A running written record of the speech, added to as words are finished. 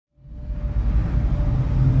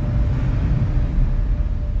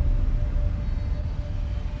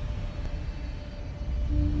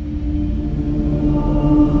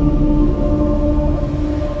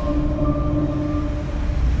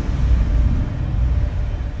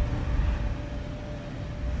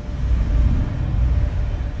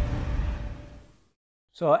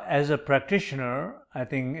So as a practitioner, I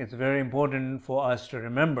think it's very important for us to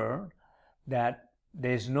remember that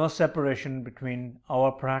there is no separation between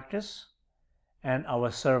our practice and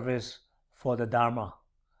our service for the Dharma,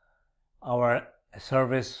 our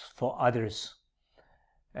service for others.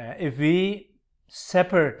 If we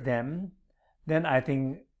separate them, then I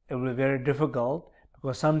think it will be very difficult,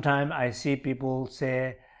 because sometimes I see people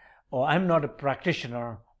say, oh, I'm not a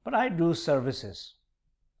practitioner, but I do services.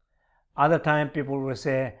 Other time people will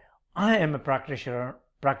say, I am a practitioner,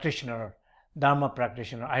 Dharma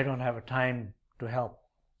practitioner, I don't have time to help,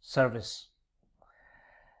 service.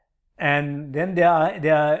 And then there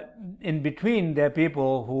are in between, there are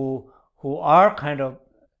people who are kind of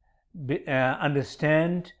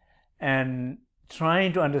understand and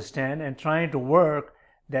trying to understand and trying to work,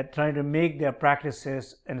 that trying to make their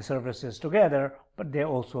practices and services together, but they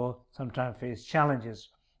also sometimes face challenges.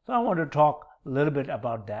 So I want to talk a little bit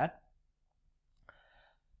about that.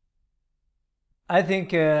 I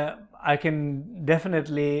think I can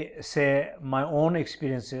definitely say my own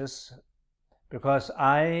experiences, because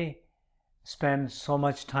I spend so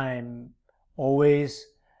much time always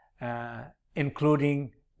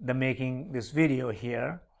including the making this video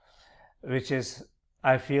here, which is,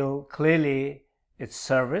 I feel clearly it's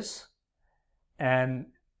service, and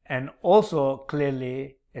also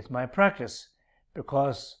clearly it's my practice.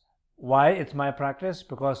 Because why it's my practice?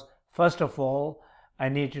 Because first of all, I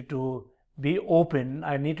needed to be open.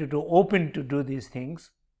 I needed to open to do these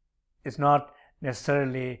things. It's not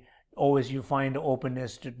necessarily always you find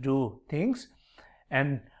openness to do things,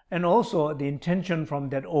 and also the intention from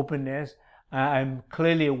that openness, I'm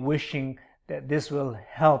clearly wishing that this will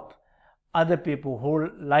help other people who,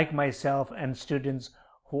 like myself, and students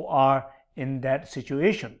who are in that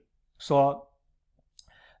situation, so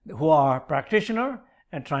who are practitioner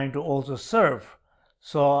and trying to also serve.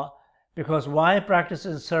 So because why practice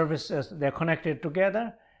and services, they're connected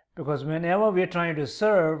together? Because whenever we're trying to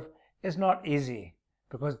serve, it's not easy,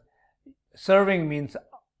 because serving means,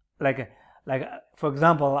 like for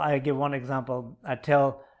example, I give one example. I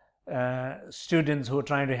tell students who are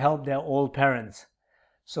trying to help their old parents.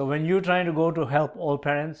 So when you're trying to go to help old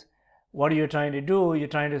parents, what are you trying to do? You're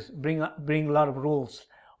trying to bring a lot of rules.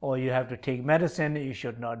 Or you have to take medicine, you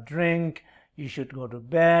should not drink, you should go to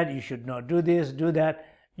bed, you should not do this, do that.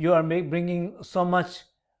 You are bringing so much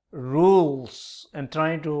rules and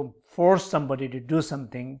trying to force somebody to do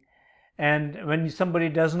something. And when somebody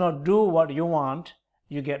does not do what you want,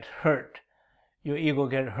 you get hurt. Your ego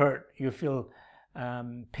get hurt. You feel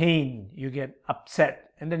pain. You get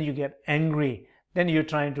upset. And then you get angry. Then you're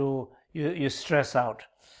trying to, you stress out.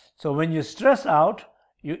 So when you stress out,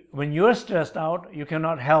 when you're stressed out, you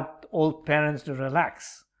cannot help old parents to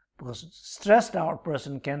relax, because stressed out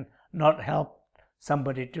person can not help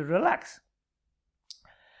somebody to relax.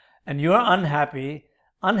 And you're unhappy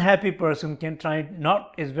person can try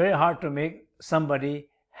not, it's very hard to make somebody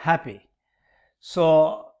happy.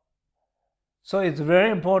 So it's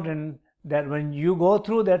very important that when you go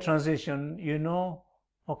through that transition, you know,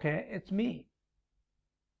 okay, it's me.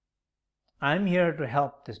 I'm here to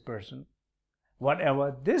help this person.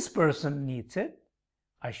 Whatever this person needs it,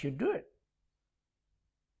 I should do it.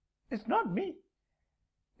 It's not me.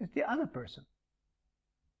 It's the other person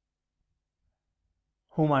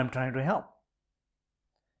whom I'm trying to help.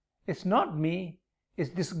 It's not me, it's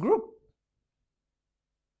this group.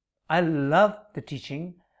 I love the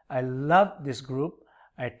teaching. I love this group.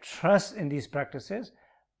 I trust in these practices,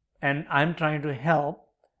 and I'm trying to help.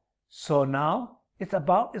 So now it's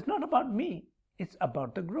not about me. It's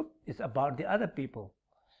about the group. It's about the other people.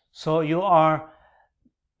 So you are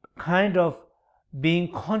kind of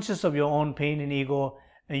being conscious of your own pain and ego,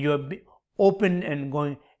 and you are open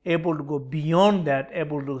and able to go beyond that,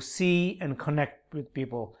 able to see and connect with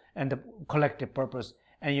people and the collective purpose,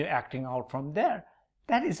 and you're acting out from there.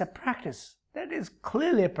 That is a practice. That is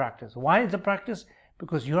clearly a practice. Why is a practice?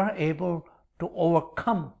 Because you are able to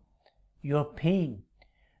overcome your pain.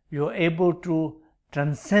 You're able to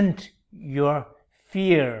transcend your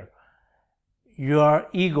fear, your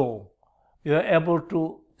ego. You're able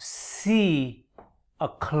to see a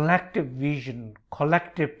collective vision,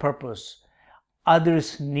 collective purpose,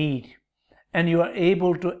 others' need, and you are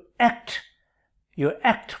able to act. You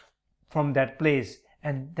act from that place,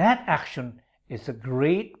 and that action is a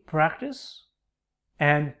great practice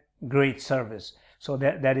and great service. So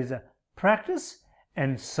that is a practice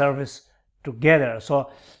and service together.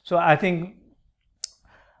 So I think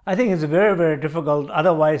it's very, very difficult.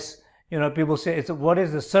 Otherwise, people say, what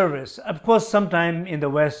is the service? Of course, sometime in the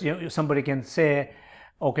West, somebody can say,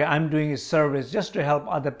 okay, I'm doing a service just to help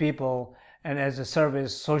other people, and as a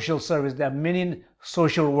service, social service. There are many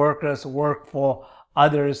social workers work for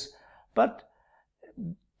others, but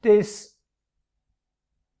it's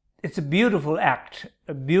a beautiful act,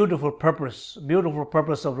 a beautiful purpose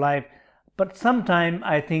of life. But sometimes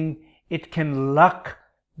I think it can lack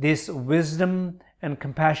this wisdom and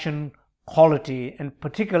compassion quality, and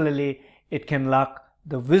particularly it can lack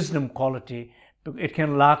the wisdom quality. It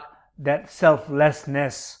can lack that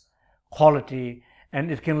selflessness quality,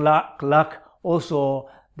 and it can lack also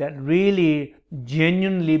that really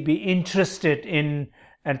genuinely be interested in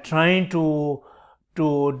and trying to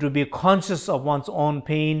be conscious of one's own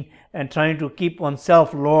pain and trying to keep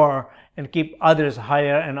oneself lower and keep others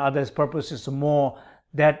higher and others' purposes more,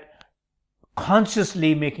 that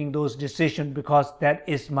consciously making those decisions because that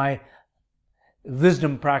is my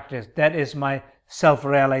wisdom practice, that is my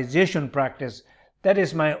self-realization practice, that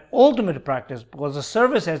is my ultimate practice, because the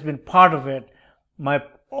service has been part of it. My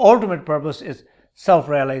ultimate purpose is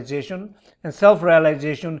self-realization, and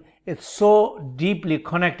self-realization is so deeply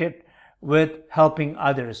connected with helping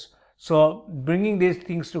others. So bringing these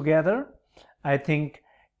things together, I think,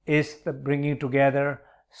 is the bringing together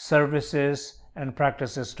services and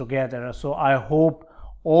practices together. So I hope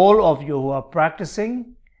all of you who are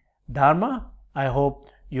practicing Dharma, I hope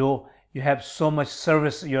you have so much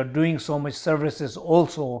service, you're doing so much services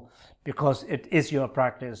also because it is your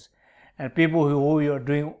practice. And people who you're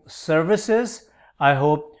doing services, I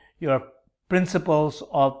hope your principles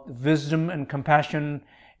of wisdom and compassion,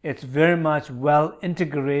 it's very much well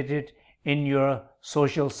integrated in your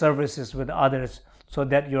social services with others, so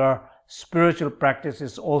that your spiritual practice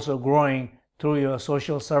is also growing through your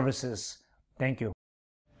social services. Thank you.